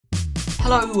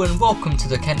Hello and welcome to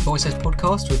the Kent Voices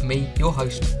podcast with me, your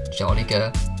host, Charlie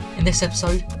Gurr. In this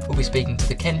episode, we'll be speaking to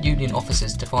the Kent Union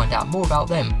officers to find out more about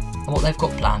them and what they've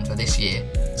got planned for this year.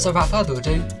 So without further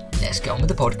ado, let's get on with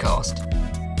the podcast.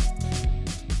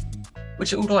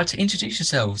 Would you all like to introduce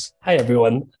yourselves? Hi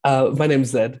everyone, my name is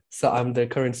Zaid, so I'm the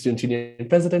current Student Union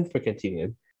President for Kent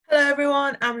Union. Hello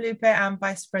everyone, I'm Lupe, I'm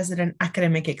Vice President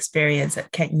Academic Experience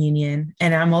at Kent Union,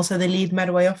 and I'm also the lead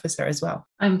Medway officer as well.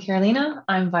 I'm Carolina,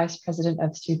 I'm Vice President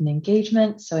of Student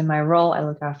Engagement, so in my role I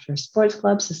look after sports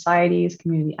clubs, societies,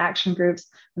 community action groups,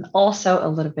 and also a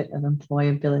little bit of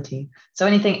employability. So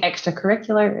anything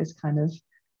extracurricular is kind of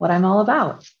what I'm all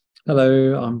about.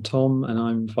 Hello, I'm Tom and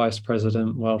I'm Vice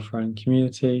President Welfare and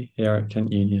Community here at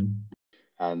Kent Union.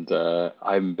 And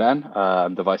I'm Ben.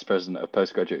 I'm the Vice President of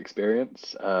Postgraduate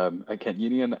Experience at Kent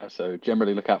Union. So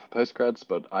generally look out for postgrads,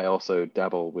 but I also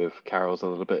dabble with Carol's a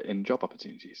little bit in job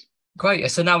opportunities. Great,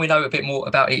 so now we know a bit more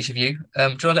about each of you. Do you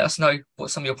want to let us know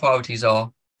what some of your priorities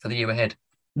are for the year ahead?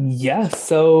 Yeah,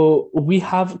 so we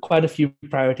have quite a few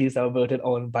priorities that were voted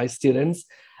on by students.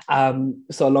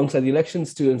 So alongside the election,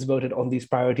 students voted on these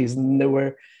priorities and they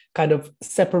were kind of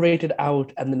separated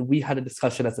out. And then we had a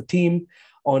discussion as a team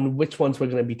on which ones we're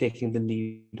going to be taking the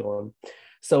lead on.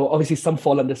 So obviously some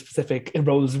fall under specific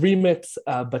roles remits,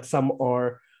 but some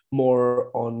are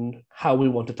more on how we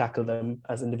want to tackle them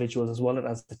as individuals as well and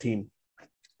as a team.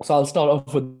 So I'll start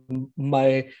off with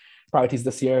my priorities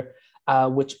this year,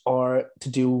 which are to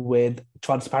do with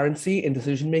transparency in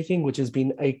decision-making, which has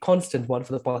been a constant one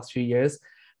for the past few years,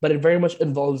 but it very much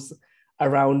involves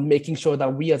around making sure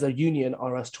that we as a union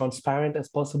are as transparent as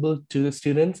possible to the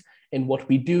students in what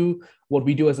we do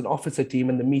as an officer team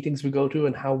and the meetings we go to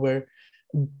and how we're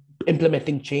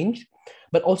implementing change,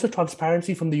 but also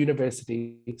transparency from the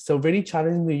university. So really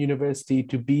challenging the university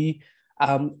to be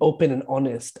open and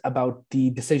honest about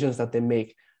the decisions that they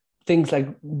make. Things like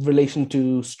relation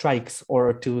to strikes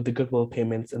or to the goodwill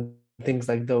payments and things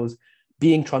like those,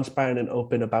 being transparent and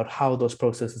open about how those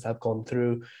processes have gone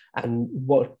through and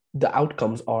what the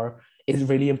outcomes are is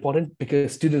really important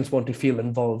because students want to feel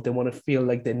involved. They want to feel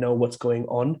like they know what's going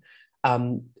on,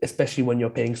 especially when you're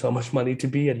paying so much money to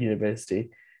be at university.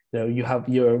 You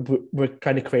know, we're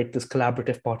trying to create this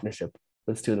collaborative partnership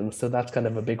with students. So that's kind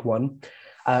of a big one.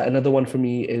 Another one for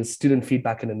me is student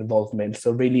feedback and involvement.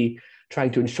 So really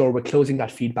trying to ensure we're closing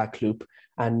that feedback loop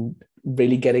and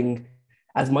really getting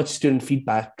as much student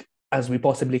feedback as we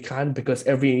possibly can, because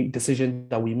every decision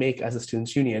that we make as a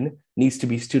students' union needs to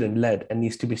be student-led and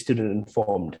needs to be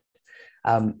student-informed.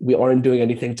 We aren't doing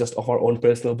anything just of our own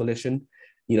personal volition.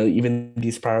 You know, even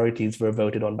these priorities were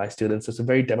voted on by students. So it's a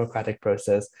very democratic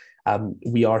process.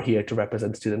 We are here to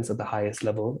represent students at the highest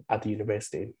level at the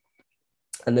university.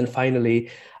 And then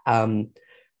finally,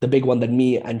 the big one that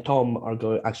me and Tom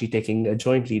are actually taking a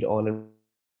joint lead on and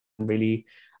really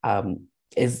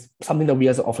is something that we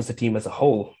as an officer team as a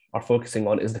whole are focusing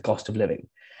on is the cost of living.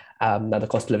 Now the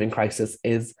cost of living crisis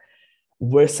is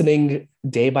worsening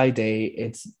day by day.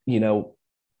 It's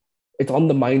on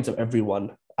the minds of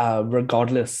everyone,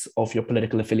 regardless of your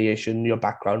political affiliation, your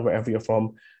background, wherever you're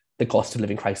from, the cost of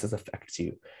living crisis affects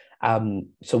you.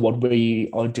 So what we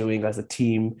are doing as a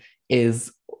team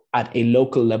is at a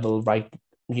local level, right,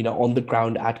 on the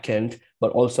ground at Kent,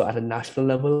 but also at a national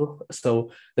level.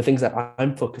 So the things that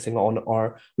I'm focusing on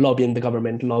are lobbying the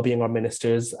government, lobbying our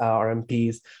ministers, our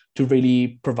MPs, to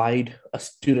really provide a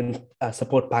student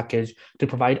support package, to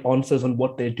provide answers on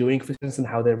what they're doing for students and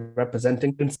how they're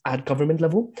representing students at government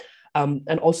level. And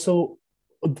also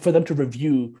for them to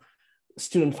review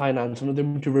student finance, and for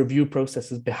them to review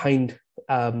processes behind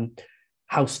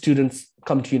how students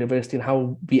come to university and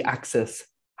how we access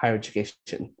higher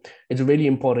education. It's really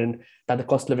important that the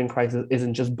cost of living crisis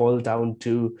isn't just boiled down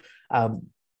to, how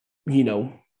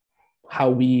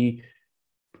we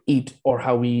eat or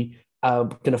how we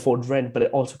can afford rent, but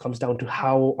it also comes down to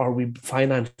how are we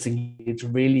financing. It's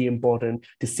really important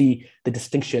to see the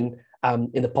distinction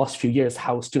in the past few years,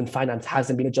 how student finance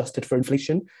hasn't been adjusted for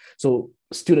inflation. So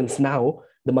students now,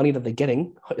 the money that they're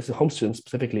getting, home students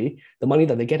specifically, the money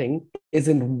that they're getting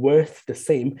isn't worth the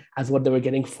same as what they were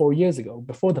getting 4 years ago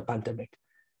before the pandemic.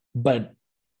 But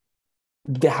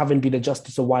they haven't been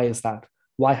adjusted. So why is that?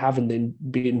 Why haven't they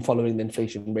been following the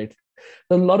inflation rate?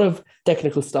 There's a lot of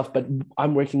technical stuff, but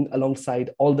I'm working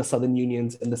alongside all the southern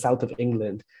unions in the south of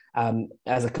England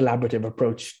as a collaborative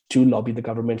approach to lobby the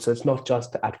government. So it's not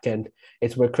just at Kent,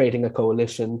 we're creating a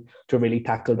coalition to really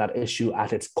tackle that issue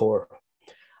at its core.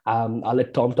 I'll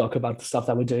let Tom talk about the stuff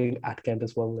that we're doing at Kent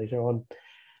as well later on.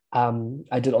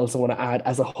 I did also want to add,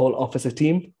 as a whole officer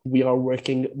team, we are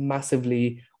working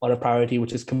massively on a priority,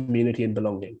 which is community and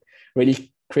belonging.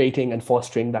 Really creating and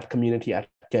fostering that community at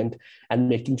Kent and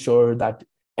making sure that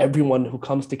everyone who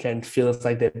comes to Kent feels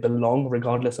like they belong,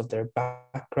 regardless of their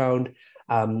background,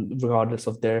 regardless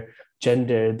of their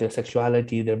gender, their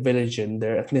sexuality, their religion,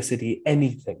 their ethnicity,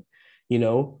 anything. You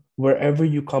know, wherever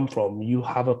you come from, you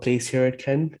have a place here at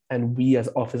Kent, and we as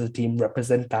officer team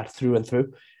represent that through and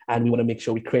through. And we want to make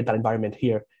sure we create that environment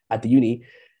here at the uni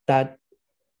that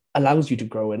allows you to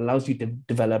grow and allows you to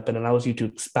develop and allows you to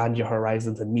expand your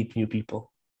horizons and meet new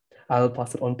people. I'll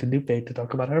pass it on to Lupe to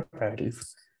talk about her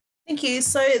priorities. Thank you.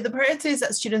 So the priorities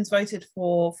that students voted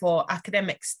for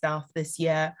academic stuff this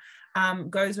year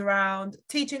goes around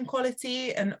teaching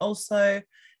quality and also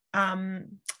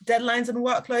deadlines and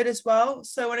workload as well.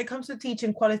 So when it comes to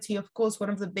teaching quality, of course, one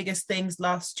of the biggest things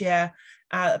last year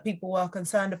that people were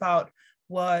concerned about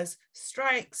was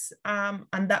strikes, and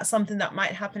that's something that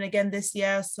might happen again this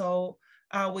year. So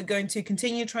we're going to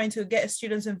continue trying to get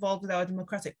students involved with our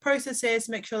democratic processes,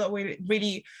 make sure that we're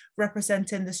really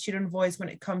representing the student voice when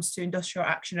it comes to industrial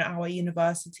action at our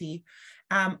university,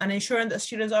 and ensuring that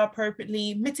students are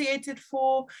appropriately mitigated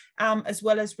for, as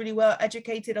well as really well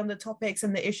educated on the topics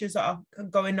and the issues that are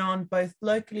going on both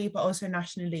locally but also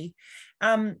nationally.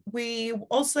 We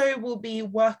also will be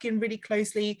working really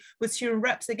closely with student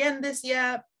reps again this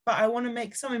year, but I want to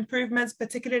make some improvements,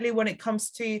 particularly when it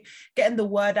comes to getting the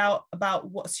word out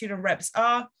about what student reps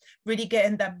are, really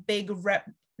getting that big rep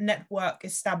network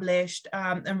established,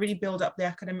 and really build up the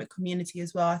academic community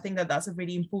as well. I think that that's a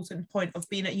really important point of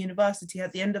being at university.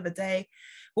 At the end of the day,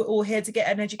 we're all here to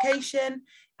get an education,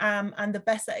 and the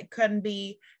best that it can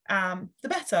be, the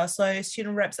better. So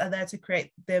student reps are there to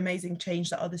create the amazing change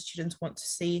that other students want to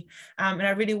see. And I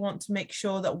really want to make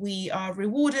sure that we are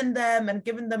rewarding them and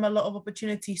giving them a lot of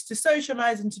opportunities to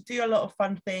socialize and to do a lot of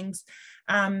fun things,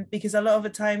 because a lot of the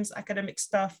times academic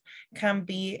stuff can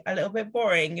be a little bit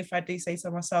boring. If I do say so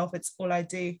myself, it's all I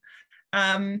do.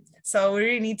 So we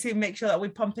really need to make sure that we're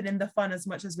pumping in the fun as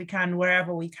much as we can,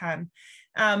 wherever we can.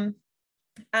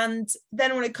 And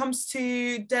then when it comes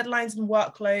to deadlines and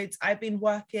workloads, I've been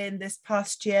working this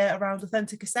past year around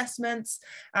authentic assessments,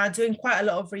 doing quite a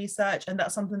lot of research, and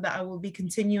that's something that I will be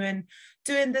continuing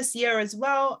doing this year as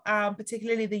well.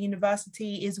 Particularly the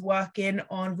university is working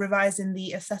on revising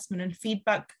the assessment and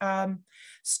feedback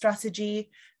strategy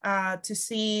to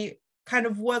see kind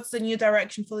of what's the new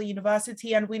direction for the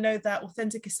university. And we know that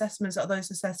authentic assessments are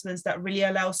those assessments that really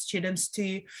allow students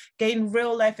to gain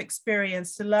real life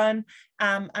experience, to learn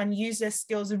and use their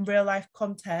skills in real life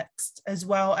context, as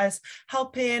well as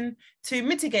helping to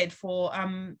mitigate for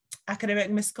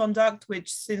academic misconduct,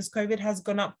 which since COVID has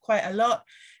gone up quite a lot.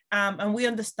 And we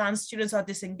understand students are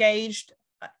disengaged,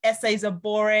 essays are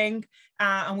boring,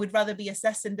 and we'd rather be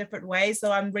assessed in different ways.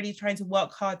 So I'm really trying to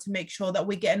work hard to make sure that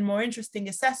we're getting more interesting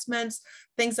assessments,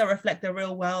 things that reflect the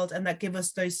real world and that give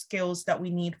us those skills that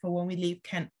we need for when we leave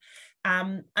Kent.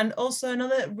 And also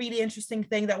another really interesting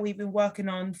thing that we've been working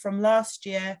on from last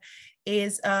year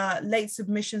is late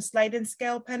submission sliding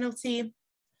scale penalty.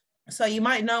 So you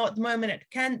might know at the moment at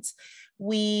Kent,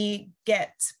 we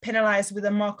get penalized with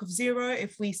a mark of 0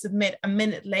 if we submit a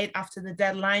minute late after the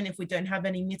deadline, if we don't have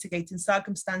any mitigating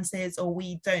circumstances, or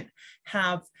we don't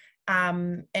have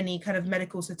any kind of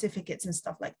medical certificates and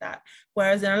stuff like that.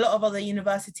 Whereas in a lot of other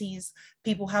universities,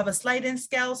 people have a sliding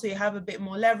scale, so you have a bit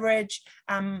more leverage.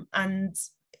 And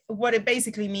what it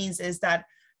basically means is that,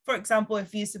 for example,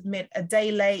 if you submit a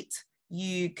day late,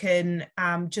 you can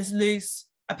just lose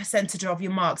a percentage of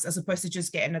your marks as opposed to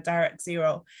just getting a direct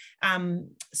 0.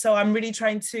 So I'm really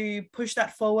trying to push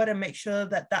that forward and make sure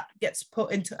that that gets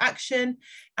put into action.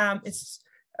 It's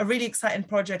a really exciting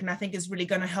project, and I think it's really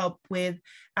going to help with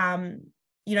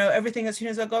you know, everything that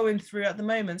students are going through at the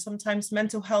moment. Sometimes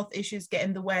mental health issues get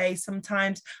in the way,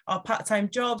 sometimes our part-time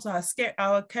jobs,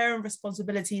 our care and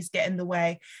responsibilities get in the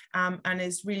way, and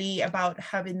it's really about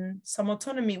having some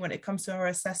autonomy when it comes to our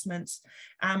assessments,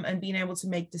 and being able to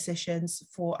make decisions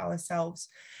for ourselves.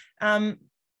 And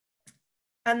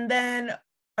then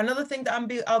another thing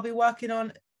that I'll be working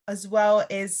on as well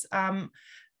is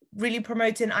really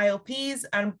promoting ILPs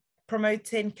and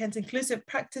promoting Kent inclusive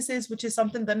practices, which is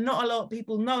something that not a lot of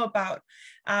people know about,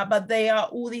 but they are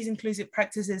all these inclusive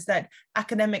practices that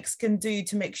academics can do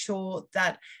to make sure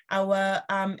that our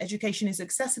education is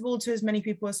accessible to as many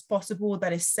people as possible,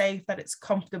 that it's safe, that it's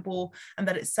comfortable, and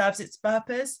that it serves its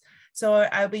purpose. So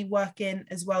I'll be working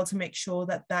as well to make sure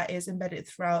that that is embedded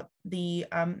throughout the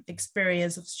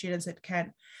experience of students at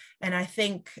Kent. And I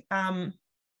think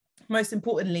most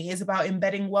importantly is about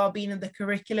embedding well-being in the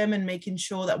curriculum and making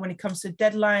sure that when it comes to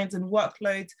deadlines and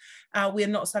workloads, we are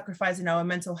not sacrificing our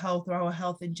mental health or our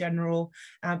health in general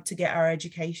to get our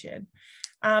education.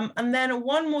 And then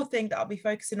one more thing that I'll be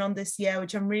focusing on this year,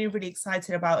 which I'm really, really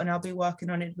excited about, and I'll be working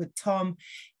on it with Tom,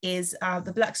 is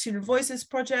the Black Student Voices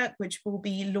Project, which will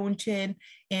be launching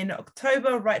in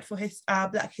October, right for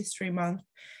Black History Month.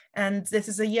 And this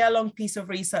is a year-long piece of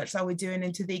research that we're doing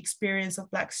into the experience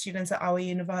of Black students at our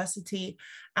university,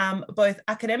 both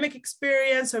academic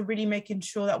experience, so really making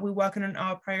sure that we're working on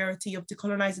our priority of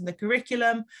decolonizing the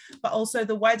curriculum, but also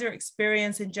the wider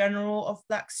experience in general of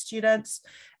Black students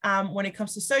when it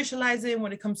comes to socializing,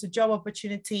 when it comes to job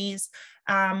opportunities,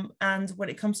 and when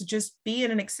it comes to just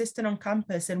being and existing on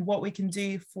campus and what we can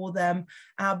do for them,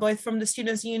 both from the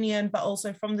Students' Union, but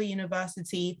also from the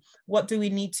university. What do we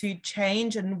need to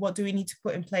change and what do we need to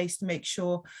put in place to make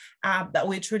sure that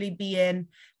we're truly being,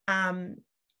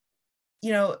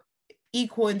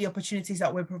 equal in the opportunities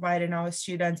that we're providing our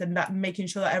students, and that making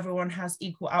sure that everyone has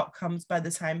equal outcomes by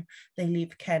the time they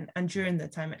leave Kent and during their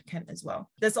time at Kent as well.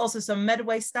 There's also some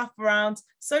Medway stuff around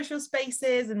social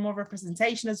spaces and more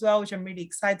representation as well, which I'm really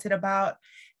excited about.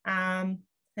 And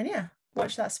yeah,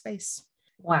 watch that space.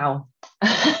 Wow.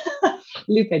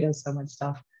 Lupe does so much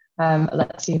stuff.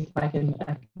 Let's see if I can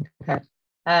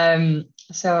compare.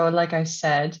 So like I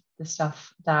said, the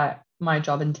stuff that my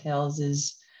job entails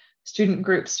is student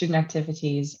groups, student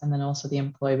activities, and then also the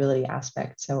employability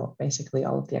aspect. So basically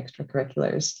all of the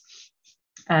extracurriculars.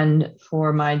 And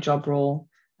for my job role,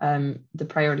 the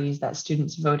priorities that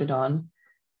students voted on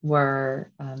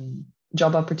were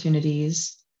job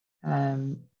opportunities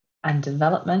and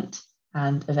development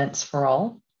and events for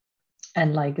all.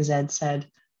 And like Zaid said,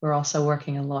 we're also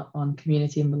working a lot on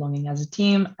community and belonging as a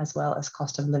team, as well as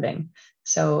cost of living.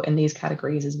 So in these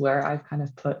categories is where I've kind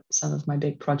of put some of my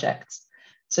big projects.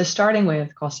 So starting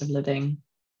with cost of living,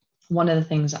 one of the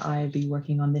things I'll be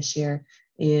working on this year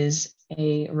is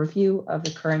a review of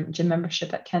the current gym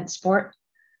membership at Kent Sport,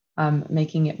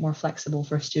 making it more flexible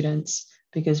for students,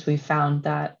 because we found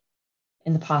that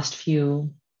in the past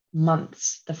few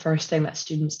months, the first thing that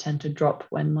students tend to drop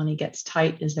when money gets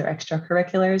tight is their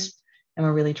extracurriculars. And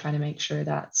we're really trying to make sure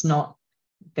that's not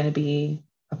going to be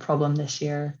a problem this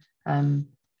year, and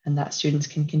that students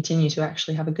can continue to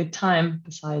actually have a good time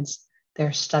besides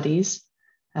their studies.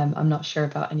 I'm not sure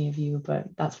about any of you, but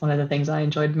that's one of the things I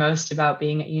enjoyed most about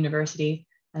being at university.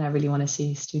 And I really want to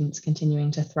see students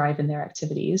continuing to thrive in their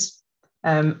activities.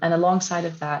 And alongside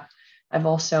of that, I've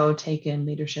also taken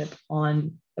leadership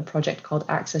on a project called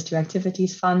Access to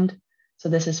Activities Fund. So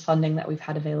this is funding that we've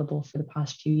had available for the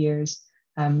past few years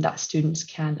that students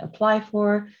can apply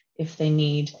for if they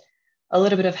need a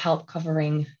little bit of help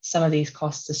covering some of these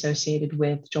costs associated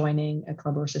with joining a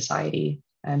club or society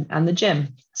and the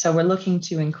gym. So we're looking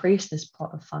to increase this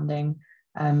pot of funding,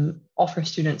 offer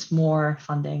students more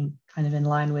funding kind of in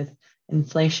line with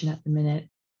inflation at the minute.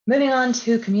 Moving on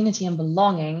to community and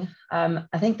belonging,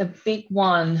 I think the big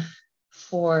one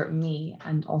for me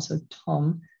and also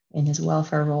Tom in his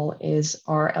welfare role is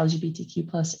our LGBTQ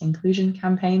plus inclusion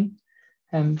campaign.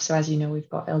 So as you know, we've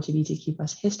got LGBTQ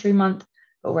plus History Month,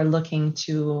 but we're looking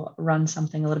to run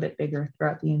something a little bit bigger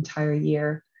throughout the entire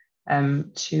year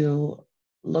to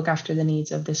look after the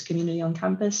needs of this community on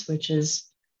campus, which is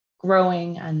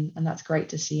growing, and that's great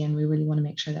to see. And we really want to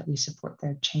make sure that we support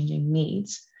their changing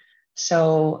needs.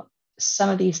 So some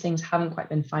of these things haven't quite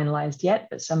been finalized yet,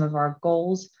 but some of our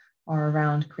goals are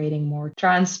around creating more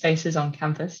trans spaces on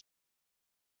campus.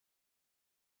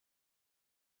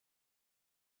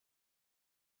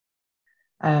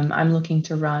 I'm looking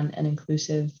to run an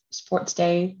inclusive sports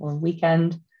day or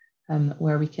weekend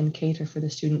where we can cater for the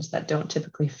students that don't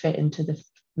typically fit into the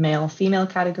male-female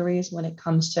categories when it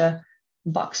comes to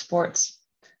box sports,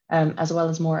 as well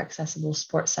as more accessible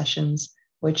sports sessions,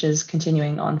 which is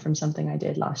continuing on from something I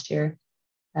did last year.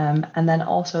 And then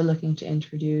also looking to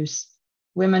introduce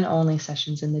women-only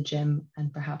sessions in the gym,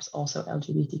 and perhaps also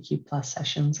LGBTQ plus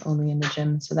sessions only in the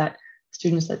gym, so that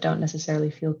students that don't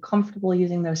necessarily feel comfortable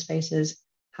using those spaces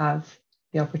have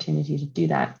the opportunity to do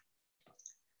that.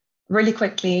 Really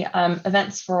quickly,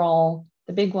 events for all.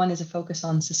 The big one is a focus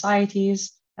on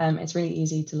societies. It's really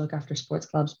easy to look after sports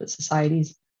clubs, but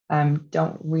societies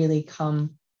don't really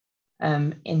come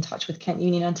in touch with Kent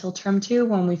Union until term 2,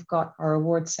 when we've got our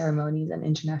awards ceremonies and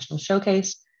international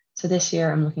showcase. So this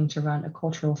year I'm looking to run a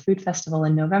cultural food festival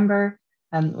in November,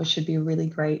 which should be really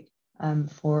great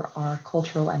for our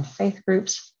cultural and faith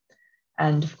groups.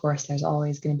 And of course, there's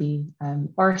always going to be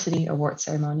varsity award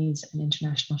ceremonies and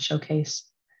international showcase.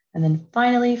 And then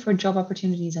finally, for job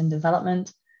opportunities and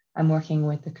development, I'm working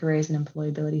with the Careers and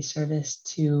Employability Service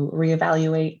to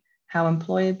reevaluate how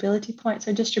employability points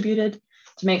are distributed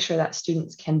to make sure that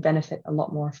students can benefit a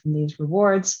lot more from these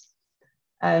rewards.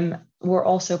 We're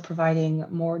also providing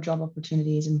more job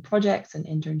opportunities and projects and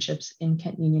internships in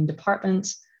Kent Union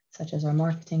departments, such as our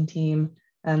marketing team,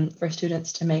 for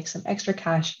students to make some extra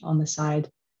cash on the side.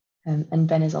 And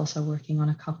Ben is also working on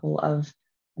a couple of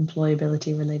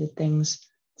employability related things.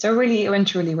 So really and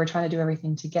truly, we're trying to do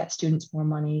everything to get students more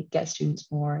money, get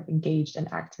students more engaged and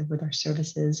active with our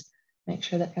services, make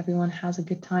sure that everyone has a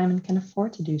good time and can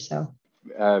afford to do so.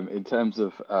 In terms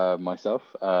of myself,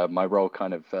 my role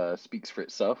kind of speaks for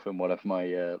itself, and one of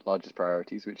my largest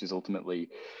priorities, which is ultimately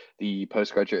the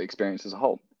postgraduate experience as a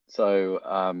whole. So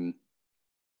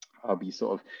I'll be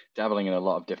sort of dabbling in a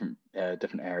lot of different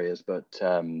areas, but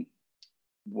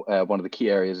one of the key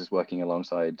areas is working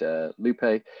alongside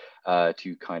Lupe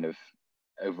to kind of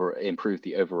improve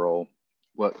the overall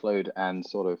workload and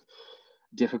sort of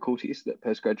difficulties that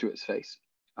postgraduates face.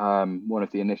 One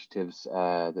of the initiatives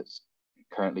that's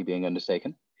currently being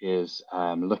undertaken is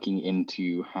looking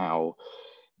into how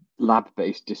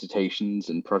lab-based dissertations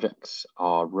and projects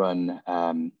are run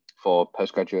for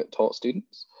postgraduate taught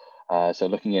students. So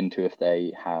looking into if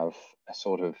they have a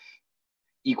sort of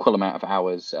equal amount of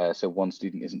hours, so one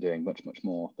student isn't doing much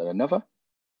more than another,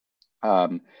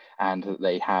 and that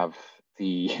they have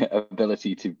the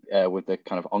ability to, with the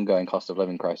kind of ongoing cost of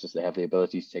living crisis, they have the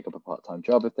ability to take up a part-time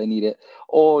job if they need it,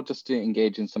 or just to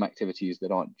engage in some activities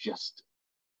that aren't just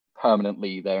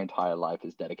permanently their entire life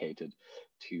is dedicated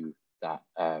to that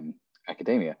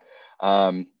academia.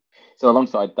 So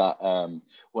alongside that,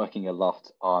 working a lot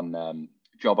on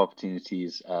job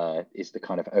opportunities is the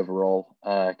kind of overall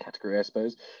category, I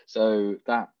suppose. So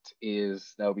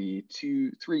there'll be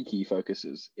three key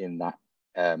focuses in that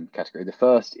category. The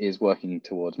first is working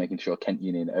towards making sure Kent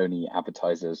Union only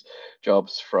advertises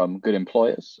jobs from good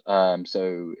employers.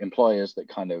 So employers that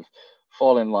kind of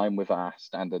fall in line with our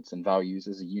standards and values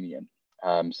as a union.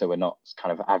 So we're not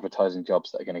kind of advertising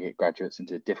jobs that are going to get graduates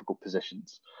into difficult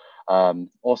positions.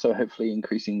 Also, hopefully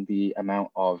increasing the amount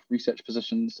of research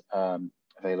positions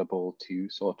available to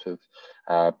sort of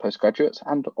postgraduates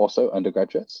and also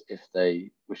undergraduates if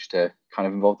they wish to kind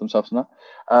of involve themselves in that.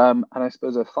 And I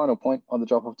suppose a final point on the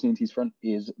job opportunities front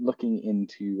is looking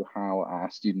into how our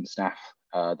student staff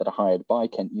that are hired by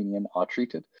Kent Union are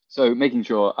treated. So making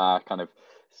sure our kind of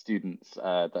students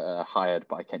that are hired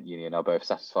by Kent Union are both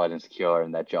satisfied and secure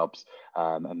in their jobs,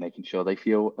 and making sure they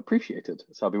feel appreciated.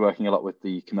 So I'll be working a lot with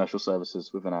the commercial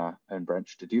services within our own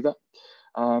branch to do that.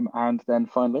 And then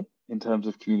finally, in terms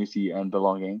of community and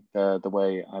belonging, the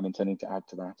way I'm intending to add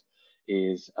to that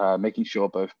is making sure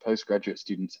both postgraduate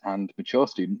students and mature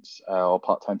students or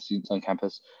part-time students on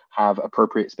campus have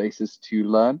appropriate spaces to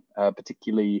learn,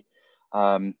 particularly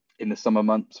in the summer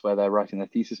months where they're writing their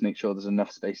thesis, make sure there's enough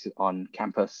space on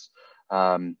campus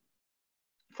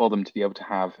for them to be able to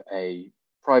have a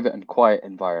private and quiet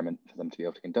environment for them to be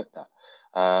able to conduct that.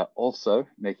 Also,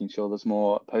 making sure there's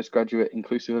more postgraduate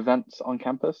inclusive events on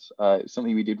campus. It's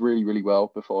something we did really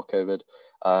well before COVID,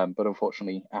 but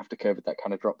unfortunately after COVID that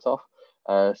kind of dropped off.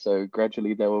 So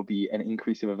gradually there will be an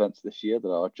increase of events this year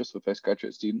that are just for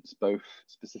postgraduate students, both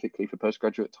specifically for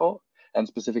postgraduate taught and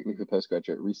specifically for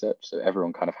postgraduate research. So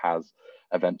everyone kind of has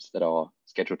events that are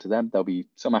scheduled to them. There'll be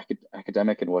some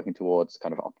academic and working towards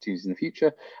kind of opportunities in the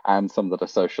future, and some that are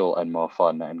social and more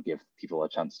fun and give people a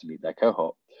chance to meet their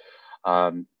cohort.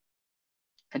 And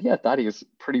yeah, that is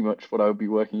pretty much what I will be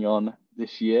working on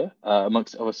this year,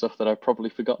 amongst other stuff that I've probably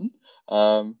forgotten.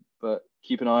 But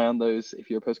keep an eye on those. If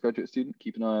you're a postgraduate student,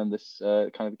 keep an eye on this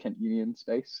kind of the Kent Union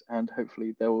space, and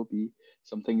hopefully there will be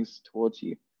some things towards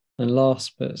you. And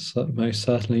last but most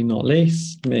certainly not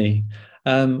least, me.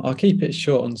 I'll keep it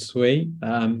short and sweet,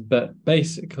 but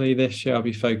basically this year I'll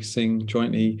be focusing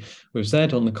jointly with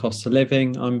Zaid on the cost of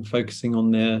living. I'm focusing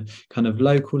on the kind of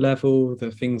local level,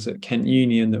 the things at Kent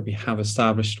Union that we have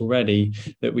established already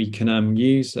that we can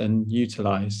use and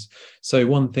utilise. So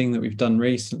one thing that we've done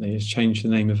recently is change the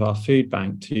name of our food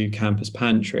bank to Campus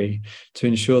Pantry to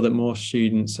ensure that more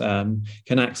students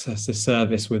can access the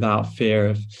service without fear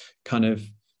of kind of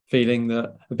feeling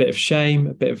that a bit of shame,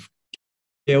 a bit of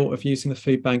guilt of using the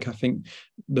food bank. I think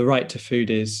the right to food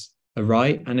is a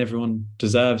right and everyone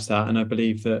deserves that. And I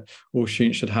believe that all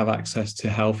students should have access to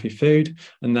healthy food.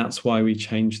 And that's why we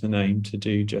changed the name to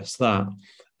do just that.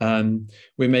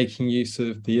 We're making use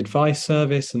of the advice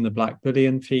service and the Black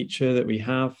Bullion feature that we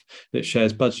have that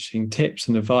shares budgeting tips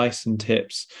and advice and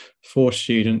tips for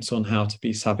students on how to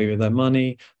be savvy with their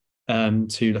money,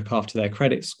 to look after their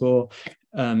credit score,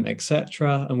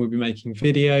 etc. And we'll be making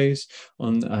videos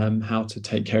on how to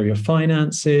take care of your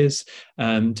finances,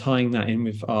 tying that in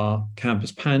with our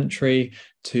campus pantry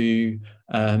to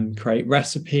create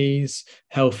recipes,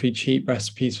 healthy, cheap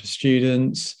recipes for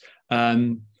students,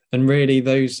 And really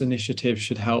those initiatives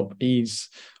should help ease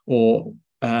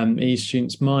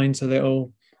students' minds a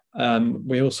little.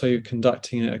 We're also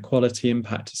conducting a quality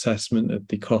impact assessment of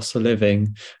the cost of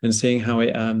living and seeing how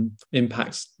it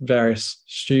impacts various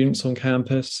students on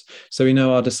campus. So we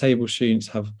know our disabled students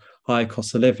have high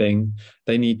cost of living.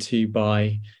 They need to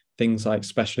buy things like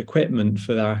special equipment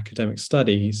for their academic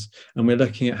studies. And we're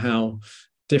looking at how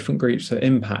different groups are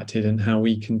impacted and how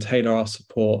we can tailor our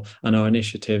support and our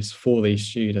initiatives for these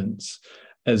students,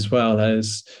 as well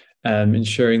as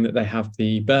ensuring that they have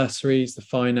the bursaries, the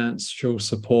financial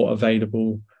support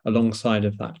available alongside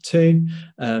of that too.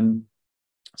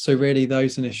 So really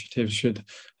those initiatives should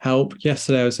help.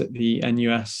 Yesterday I was at the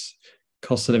NUS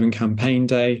Cost of Living Campaign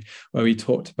Day, where we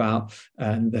talked about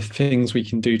the things we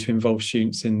can do to involve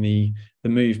students in the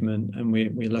movement. And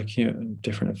we're looking at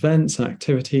different events and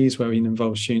activities where we can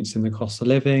involve students in the cost of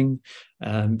living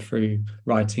through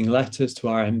writing letters to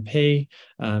our MP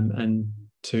and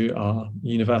to our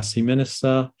university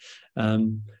minister.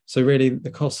 So really the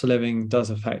cost of living does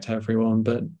affect everyone,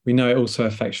 but we know it also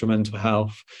affects your mental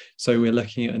health. So we're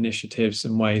looking at initiatives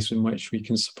and ways in which we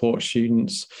can support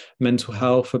students' mental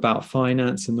health, about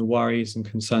finance and the worries and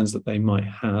concerns that they might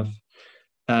have.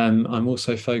 I'm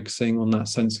also focusing on that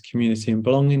sense of community and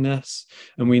belongingness.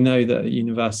 And we know that at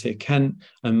University of Kent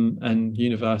and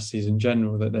universities in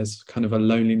general, that there's kind of a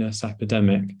loneliness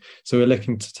epidemic. So we're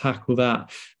looking to tackle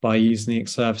that by using the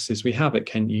services we have at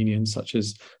Kent Union, such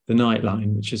as the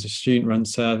Nightline, which is a student-run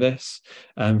service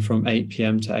from 8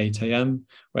 p.m. to 8 a.m.,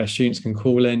 where students can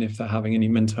call in if they're having any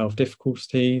mental health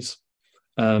difficulties.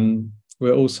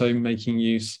 We're also making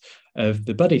use of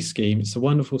the buddy scheme. It's a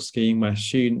wonderful scheme where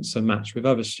students are matched with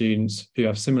other students who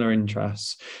have similar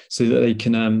interests so that they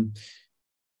can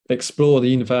explore the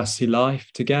university life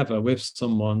together with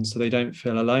someone so they don't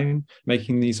feel alone.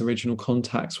 Making these original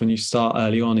contacts when you start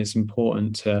early on is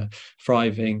important to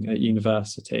thriving at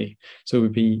university. So we'll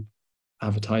be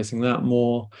advertising that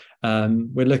more.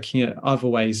 We're looking at other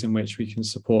ways in which we can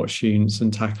support students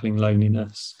and tackling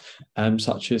loneliness,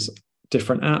 such as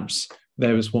different apps.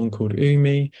 There was one called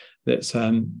Umi that's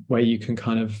where you can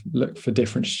kind of look for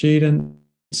different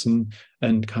students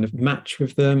and kind of match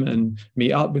with them and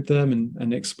meet up with them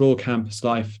and explore campus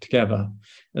life together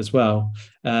as well.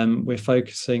 We're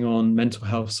focusing on mental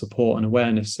health support and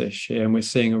awareness this year, and we're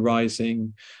seeing a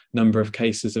rising number of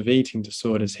cases of eating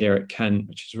disorders here at Kent,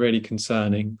 which is really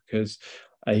concerning because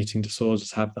eating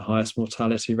disorders have the highest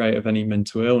mortality rate of any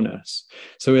mental illness.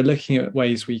 So we're looking at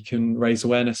ways we can raise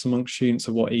awareness amongst students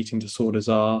of what eating disorders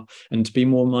are and to be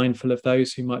more mindful of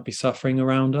those who might be suffering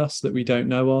around us that we don't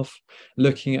know of.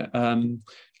 Looking at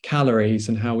calories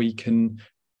and how we can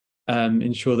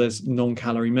ensure there's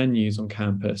non-calorie menus on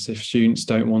campus if students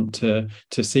don't want to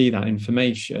see that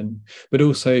information, but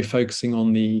also focusing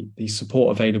on the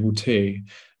support available too.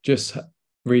 Just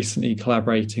recently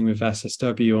collaborating with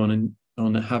SSW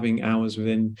on having hours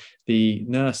within the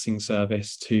nursing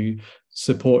service to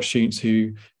support students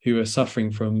who are suffering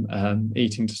from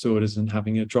eating disorders and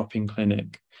having a drop-in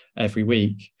clinic every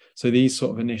week. So these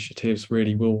sort of initiatives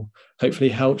really will hopefully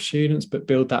help students, but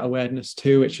build that awareness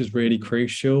too, which is really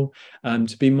crucial,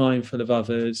 to be mindful of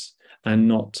others and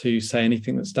not to say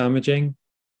anything that's damaging.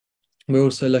 We're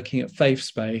also looking at faith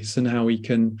space and how we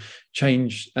can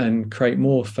change and create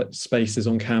more spaces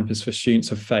on campus for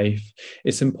students of faith.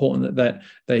 It's important that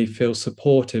they feel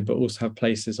supported, but also have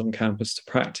places on campus to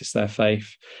practice their faith.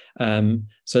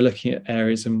 So looking at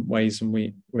areas and ways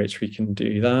in which we can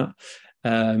do that.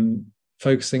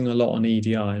 Focusing a lot on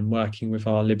EDI and working with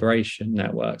our liberation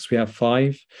networks. We have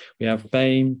 5. We have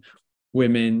BAME,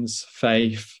 Women's,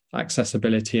 Faith,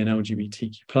 Accessibility and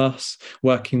LGBTQ+,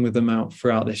 working with them out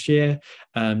throughout this year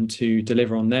to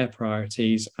deliver on their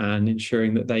priorities and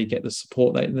ensuring that they get the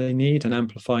support that they need and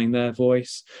amplifying their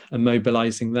voice and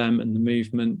mobilising them and the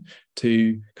movement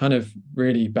to kind of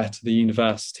really better the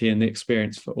university and the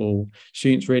experience for all.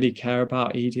 Students really care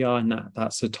about EDI and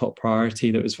that's a top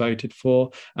priority that was voted for,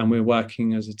 and we're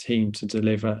working as a team to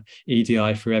deliver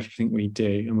EDI through everything we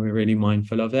do, and we're really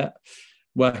mindful of it.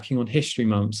 Working on History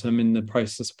Month. So I'm in the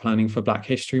process of planning for Black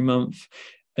History Month,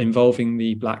 involving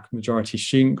the Black majority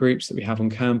student groups that we have on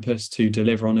campus to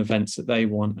deliver on events that they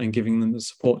want and giving them the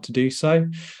support to do so.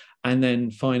 And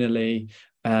then finally,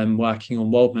 working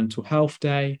on World Mental Health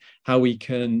Day, how we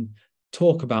can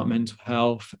talk about mental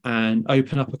health and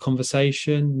open up a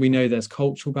conversation. We know there's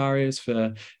cultural barriers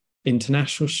for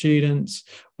international students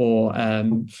or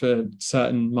for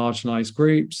certain marginalized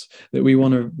groups, that we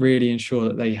want to really ensure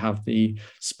that they have the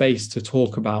space to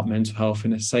talk about mental health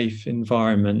in a safe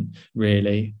environment,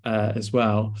 really, as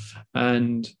well.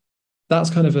 And that's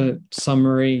kind of a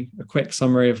quick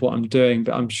summary of what I'm doing,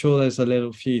 but I'm sure there's a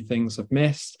little few things I've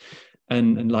missed.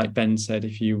 And like Ben said,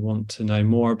 if you want to know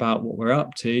more about what we're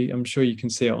up to, I'm sure you can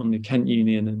see it on the Kent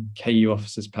Union and KU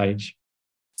officers page.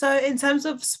 So in terms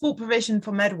of sport provision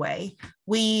for Medway,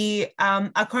 we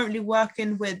are currently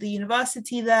working with the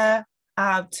university there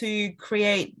to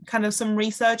create kind of some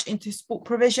research into sport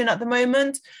provision at the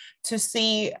moment, to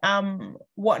see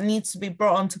what needs to be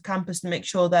brought onto campus to make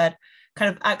sure that kind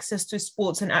of access to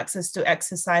sports and access to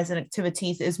exercise and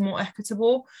activities is more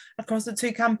equitable across the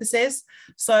two campuses.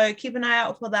 So keep an eye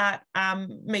out for that.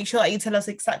 Make sure that you tell us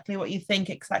exactly what you think,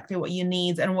 exactly what you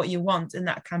need and what you want in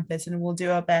that campus, and we'll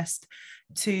do our best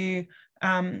to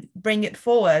bring it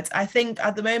forward. I think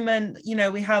at the moment,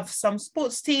 we have some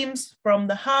sports teams from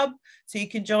the hub, so you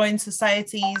can join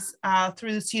societies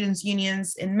through the students'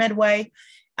 unions in Medway.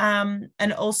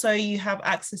 And also you have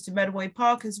access to Medway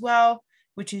Park as well,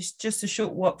 which is just a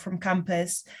short walk from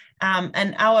campus.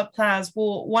 And our plans,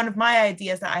 well, one of my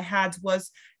ideas that I had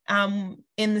was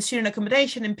in the student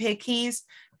accommodation in Pier Keys,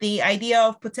 the idea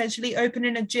of potentially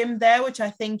opening a gym there, which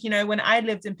I think, when I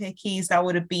lived in Pier Keys, that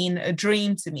would have been a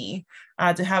dream to me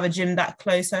to have a gym that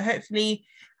close. So hopefully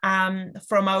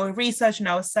from our research and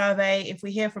our survey, if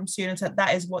we hear from students that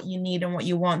that is what you need and what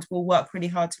you want, we'll work really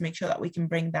hard to make sure that we can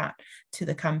bring that to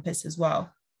the campus as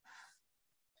well.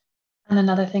 And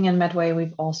another thing in Medway,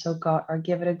 we've also got our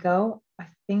Give It a Go. I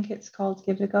think it's called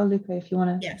Give It a Go. Lupe, if you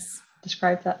want to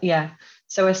describe that. Yeah.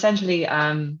 So essentially,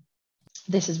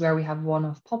 this is where we have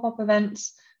one-off pop-up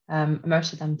events.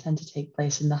 Most of them tend to take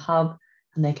place in the hub,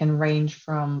 and they can range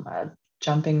from a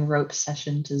jumping rope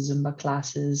session to Zumba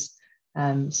classes.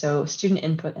 So student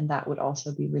input in that would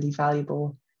also be really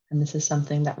valuable. And this is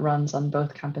something that runs on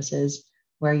both campuses,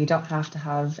 where you don't have to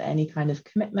have any kind of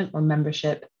commitment or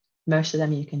membership. Most of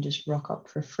them you can just rock up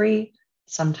for free.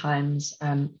 Sometimes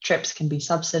trips can be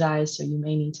subsidized, so you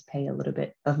may need to pay a little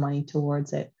bit of money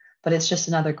towards it. But it's just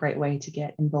another great way to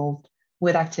get involved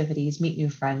with activities, meet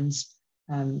new friends,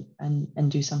 and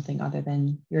do something other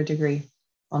than your degree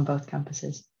on both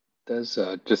campuses. There's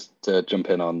just to jump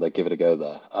in on the Give It a Go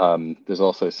there. There's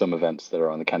also some events that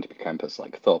are on the Canterbury campus,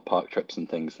 like Thorpe Park trips and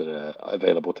things that are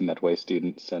available to Medway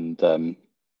students, and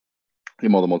you're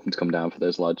more than welcome to come down for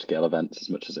those large scale events, as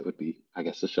much as it would be, I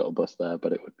guess, a shuttle bus there,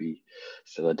 but it would be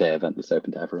still a day event that's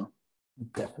open to everyone.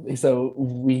 Definitely. So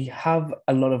we have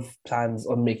a lot of plans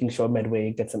on making sure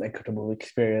Medway gets an equitable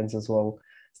experience as well.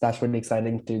 So that's really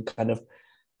exciting to kind of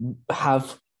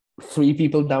have 3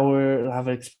 people now have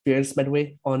experienced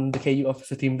Medway on the KU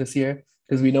officer team this year,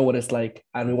 because we know what it's like,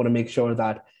 and we want to make sure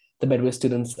that the Medway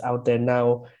students out there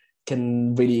now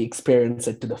can really experience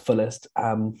it to the fullest.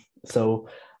 So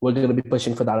we're going to be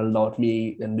pushing for that a lot.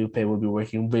 Me and Lupe will be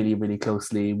working really, really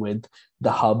closely with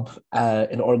the hub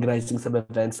in organizing some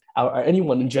events. Or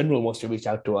anyone in general wants to reach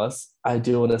out to us, I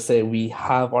do want to say we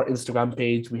have our Instagram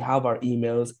page, we have our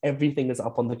emails, everything is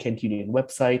up on the Kent Union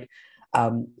website.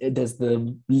 There's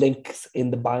the links in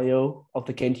the bio of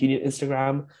the Kent Union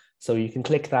Instagram, so you can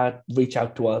click that, reach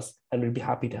out to us, and we'd be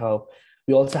happy to help.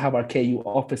 We also have our KU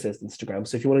offices Instagram,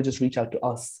 so if you want to just reach out to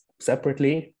us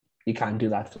separately, you can do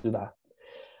that.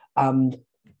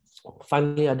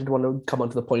 Finally, I did want to come on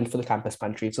to the point for the campus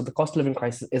pantry. So the cost of living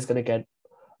crisis is going to get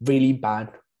really bad.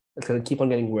 It's going to keep on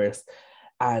getting worse,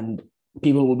 and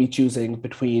people will be choosing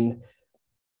between,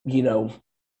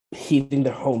 heating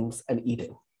their homes and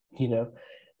eating.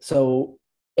 So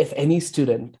if any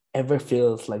student ever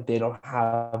feels like they don't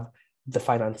have the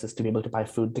finances to be able to buy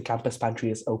food, the campus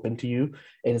pantry is open to you.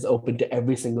 It is open to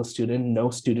every single student. No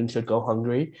student should go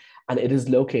hungry. And it is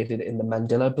located in the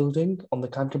Mandela building on the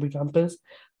Canterbury campus.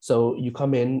 So you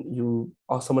come in, you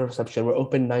ask someone at reception. We're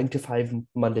open 9 to 5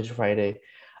 Monday to Friday.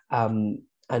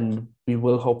 And we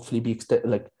will hopefully be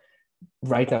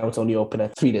right now it's only open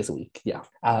at 3 days a week. Yeah.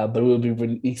 But we'll be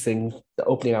releasing the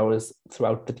opening hours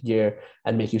throughout the year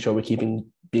and making sure we're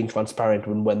being transparent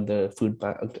when the food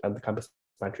and the campus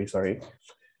pantry,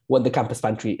 when the campus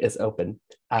pantry is open.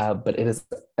 But it is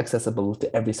accessible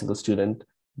to every single student,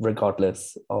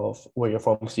 regardless of where you're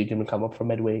from. So you can come up from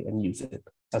Medway and use it.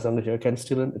 As long as you're a Kent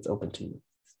student, it's open to you.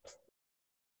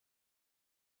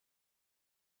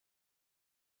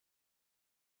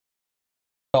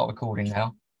 Start recording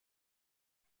now.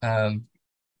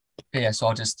 Yeah, so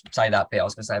I'll just say that bit I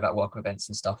was going to say about welcome events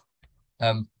and stuff.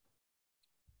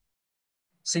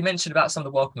 So you mentioned about some of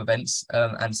the welcome events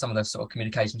and some of the sort of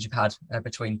communications you've had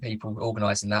between people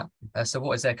organising that. So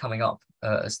what is there coming up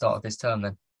at the start of this term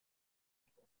then?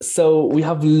 So we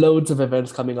have loads of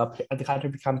events coming up at the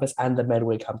Canterbury campus and the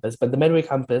Medway campus. But the Medway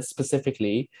campus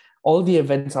specifically, all the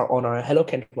events are on our Hello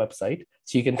Kent website.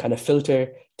 So you can kind of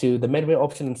filter to the Medway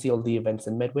option and see all the events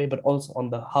in Medway, but also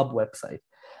on the Hub website.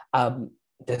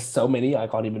 There's so many, I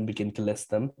can't even begin to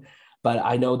list them. But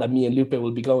I know that me and Lupe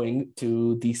will be going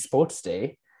to the sports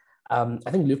day. I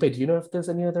think, Lupe, do you know if there's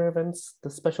any other events, the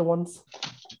special ones?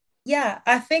 Yeah,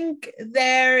 I think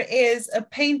there is a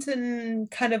painted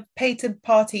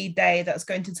party day that's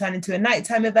going to turn into a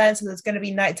nighttime event. So there's going to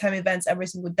be nighttime events every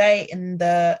single day in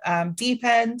the deep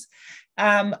end.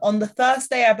 On the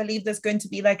Thursday, I believe there's going to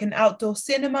be like an outdoor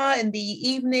cinema in the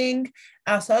evening.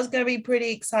 So that's going to be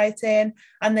pretty exciting.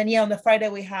 And then, on the Friday,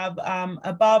 we have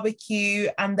a barbecue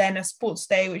and then a sports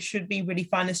day, which should be really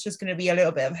fun. It's just going to be a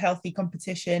little bit of healthy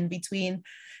competition between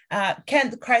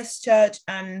Kent, Christchurch,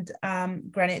 and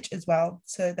Greenwich as well.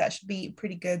 So that should be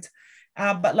pretty good.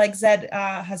 But like Zaid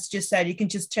has just said, you can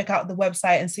just check out the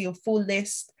website and see a full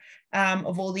list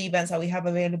of all the events that we have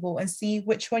available and see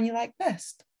which one you like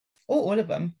best. Or all of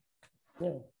them.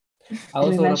 Yeah. Did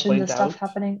we mention the stuff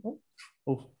happening?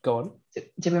 Oh, go on.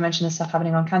 Did we mention the stuff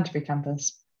happening on Canterbury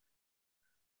campus?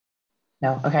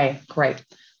 No. Okay, great.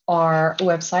 Our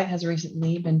website has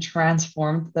recently been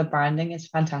transformed. The branding is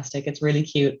fantastic. It's really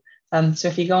cute. So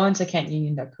if you go into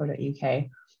kentunion.co.uk,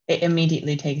 it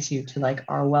immediately takes you to like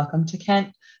our Welcome to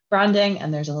Kent branding,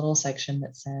 and there's a little section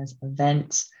that says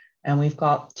events, and we've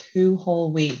got 2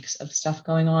 whole weeks of stuff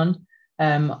going on.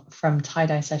 From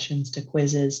tie-dye sessions to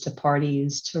quizzes to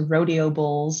parties to rodeo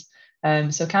bowls.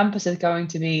 So campus is going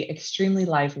to be extremely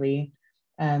lively.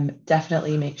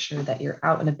 Definitely make sure that you're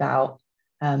out and about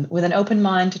with an open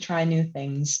mind to try new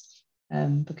things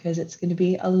because it's going to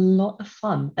be a lot of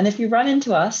fun. And if you run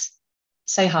into us,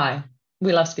 say hi.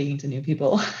 We love speaking to new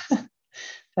people.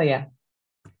 So yeah.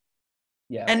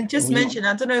 And just mention,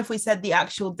 I don't know if we said the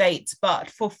actual dates, but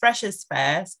for Freshers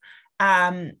Fairs,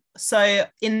 so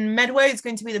in Medway, it's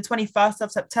going to be the 21st of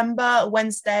September,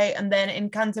 Wednesday, and then in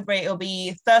Canterbury, it'll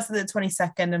be Thursday the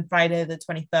 22nd and Friday the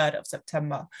 23rd of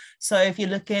September. So if you're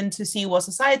looking to see what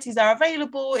societies are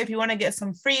available, if you want to get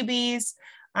some freebies,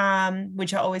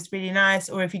 which are always really nice,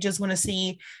 or if you just want to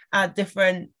see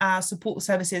different support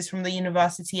services from the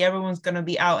university, everyone's going to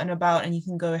be out and about, and you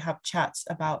can go have chats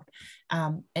about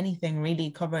anything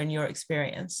really covering your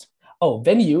experience. Oh,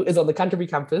 venue is on the Canterbury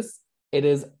campus. It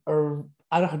is, I don't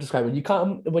know how to describe it. You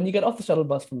come, when you get off the shuttle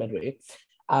bus from Medway,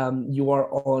 you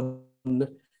are on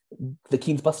the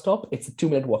Queen's bus stop. It's a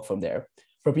 2-minute walk from there.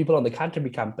 For people on the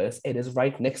Canterbury campus, it is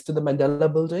right next to the Mandela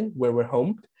building where we're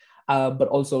home, but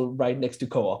also right next to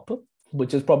Co-op,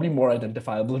 which is probably more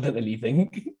identifiable than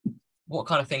anything. What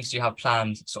kind of things do you have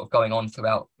planned sort of going on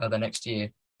throughout the next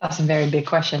year? That's a very big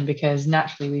question because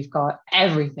naturally we've got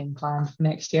everything planned for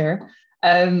next year.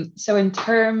 So in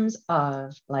terms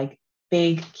of like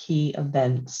big key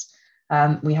events,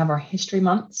 we have our history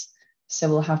months. So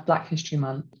we'll have Black History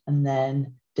Month and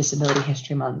then Disability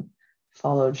History Month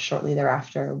followed shortly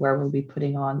thereafter, where we'll be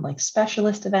putting on like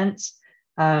specialist events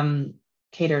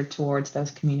catered towards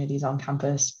those communities on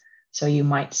campus. So you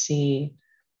might see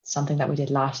something that we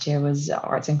did last year was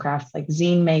arts and crafts like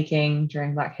zine making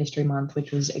during Black History Month,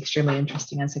 which was extremely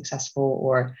interesting and successful,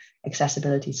 or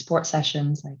accessibility sport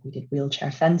sessions like we did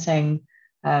wheelchair fencing.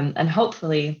 And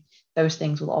hopefully those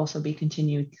things will also be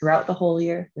continued throughout the whole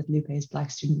year with Lupe's Black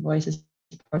Student Voices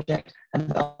project,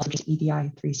 and also just EDI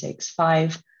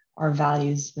 365, our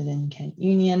values within Kent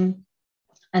Union.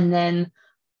 And then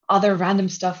other random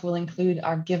stuff will include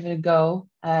our Give It a Go.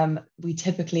 We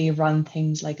typically run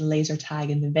things like laser tag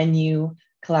in the venue.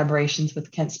 Collaborations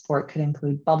with Kent Sport could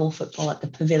include bubble football at the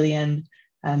pavilion,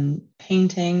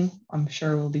 painting. I'm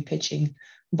sure we'll be pitching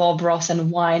Bob Ross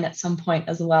and wine at some point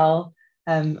as well.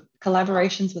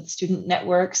 Collaborations with student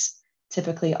networks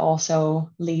typically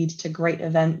also lead to great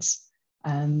events,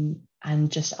 and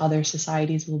just other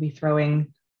societies will be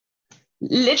throwing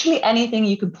literally anything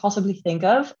you could possibly think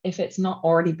of. If it's not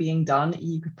already being done,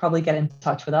 you could probably get in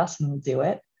touch with us and we'll do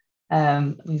it.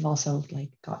 We've also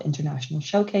got international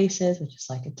showcases, which is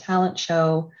like a talent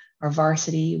show, our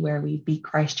varsity where we beat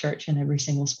Christchurch in every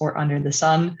single sport under the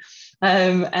sun,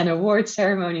 and award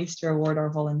ceremonies to award our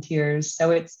volunteers.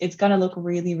 So it's going to look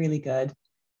really, really good.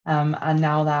 And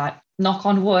now that, knock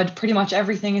on wood, pretty much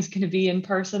everything is going to be in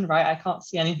person, right? I can't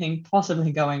see anything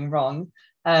possibly going wrong.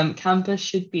 Campus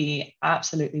should be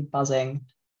absolutely buzzing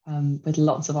with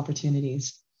lots of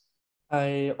opportunities.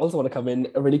 I also want to come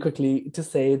in really quickly to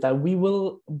say that we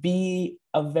will be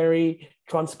a very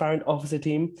transparent officer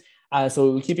team.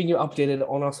 So keeping you updated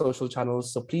on our social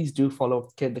channels. So please do follow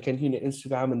the Kent Union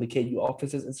Instagram and the KU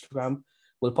office's Instagram.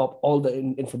 We'll pop all the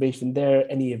information there,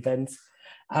 any events.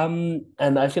 And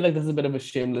I feel like this is a bit of a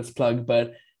shameless plug,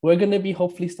 but we're going to be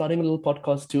hopefully starting a little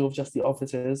podcast too of just the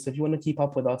officers. So if you want to keep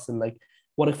up with us and like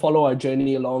want to follow our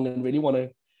journey along and really want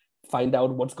to find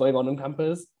out what's going on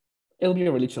campus, it'll be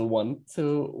a really chill one.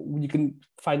 So you can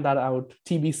find that out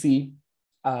TBC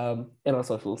in our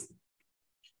socials.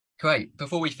 Great.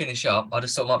 Before we finish up, I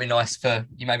just thought it might be nice for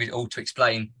you maybe all to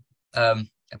explain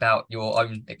about your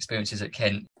own experiences at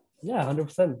Kent. Yeah,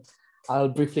 100%. I'll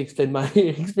briefly explain my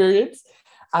experience.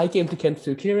 I came to Kent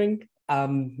through clearing.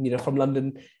 From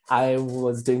London. I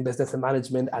was doing business and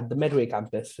management at the Medway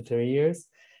campus for 3 years.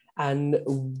 And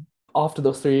after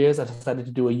those 3 years, I decided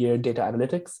to do a year data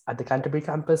analytics at the Canterbury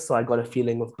campus. So I got a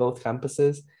feeling of both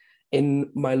campuses.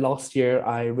 In my last year,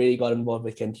 I really got involved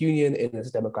with Kent Union in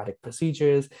its democratic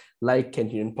procedures, like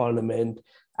Kent Union Parliament,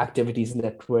 activities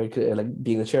network, like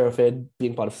being the chair of it,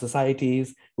 being part of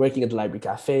societies, working at the library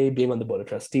cafe, being on the board of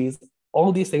trustees.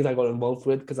 All these things I got involved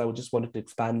with because I just wanted to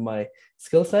expand my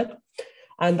skill set.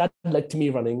 And that led to me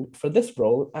running for this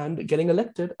role and getting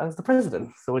elected as the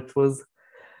president. So it was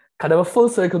kind of a full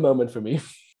circle moment for me.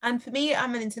 And for me,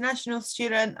 I'm an international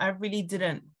student. I really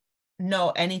didn't know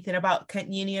anything about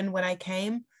Kent Union when I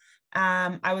came.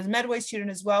 I was a Medway student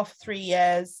as well for 3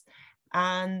 years.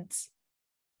 And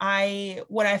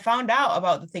when I found out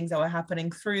about the things that were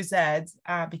happening through Zaid,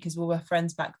 because we were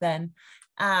friends back then,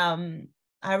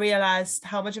 I realized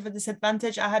how much of a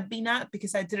disadvantage I had been at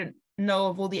because I didn't know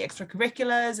of all the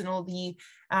extracurriculars and all the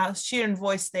student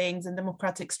voice things and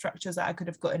democratic structures that I could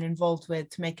have gotten involved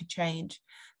with to make a change.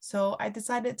 So I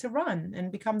decided to run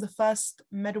and become the first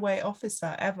Medway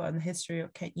officer ever in the history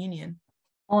of Kent Union.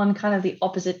 On kind of the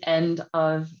opposite end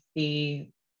of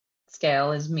the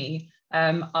scale is me.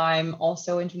 I'm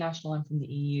also international. I'm from the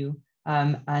EU,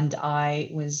 and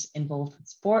I was involved with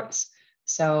sports.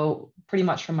 So pretty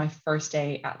much from my first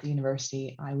day at the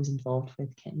university, I was involved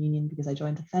with Kent Union because I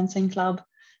joined the fencing club,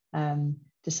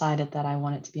 decided that I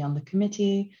wanted to be on the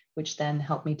committee, which then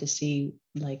helped me to see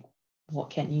like what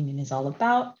Kent Union is all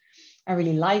about. I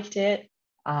really liked it.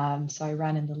 So I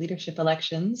ran in the leadership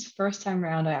elections. First time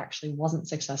around, I actually wasn't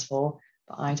successful,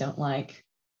 but I don't like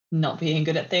not being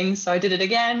good at things. So I did it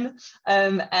again.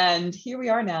 And here we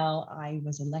are now. I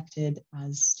was elected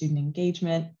as student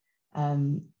engagement.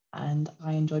 And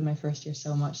I enjoyed my first year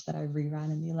so much that I reran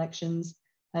in the elections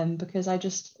because I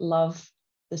just love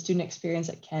the student experience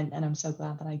at Kent. And I'm so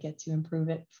glad that I get to improve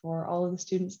it for all of the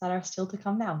students that are still to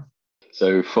come now.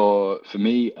 So for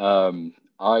me,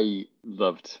 I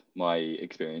loved my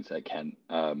experience at Kent,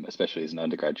 especially as an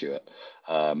undergraduate.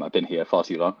 I've been here far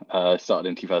too long. Started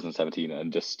in 2017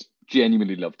 and just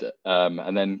genuinely loved it.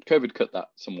 And then COVID cut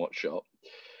that somewhat short.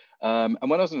 And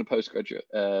when I was in a postgraduate,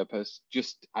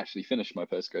 just actually finished my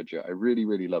postgraduate, I really,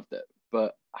 really loved it.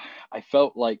 But I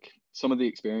felt like some of the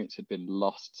experience had been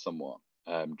lost somewhat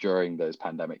during those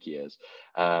pandemic years.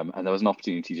 And there was an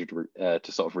opportunity to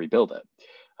sort of rebuild it.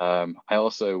 I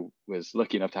also was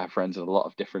lucky enough to have friends in a lot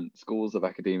of different schools of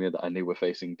academia that I knew were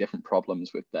facing different problems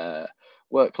with their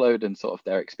workload and sort of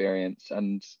their experience.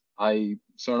 And I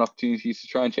saw an opportunity to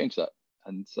try and change that.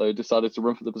 And so decided to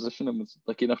run for the position and was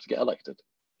lucky enough to get elected.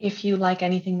 If you like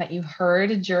anything that you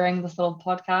heard during this little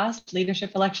podcast,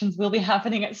 leadership elections will be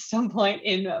happening at some point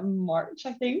in March,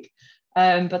 I think.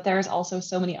 But there's also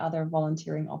so many other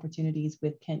volunteering opportunities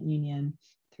with Kent Union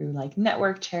through like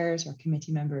network chairs or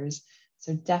committee members.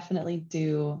 So definitely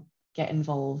do get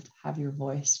involved, have your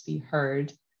voice be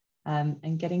heard,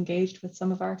 and get engaged with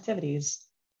some of our activities.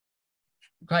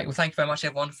 Great. Well, thank you very much,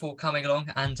 everyone, for coming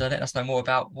along and letting us know more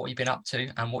about what you've been up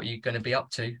to and what you're going to be up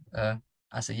to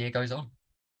as the year goes on.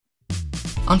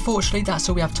 Unfortunately, that's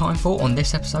all we have time for on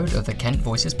this episode of the Kent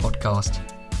Voices podcast.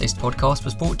 This podcast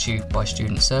was brought to you by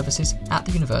Student Services at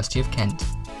the University of Kent.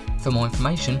 For more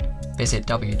information, visit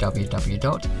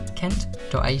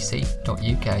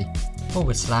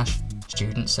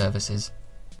www.kent.ac.uk/student services.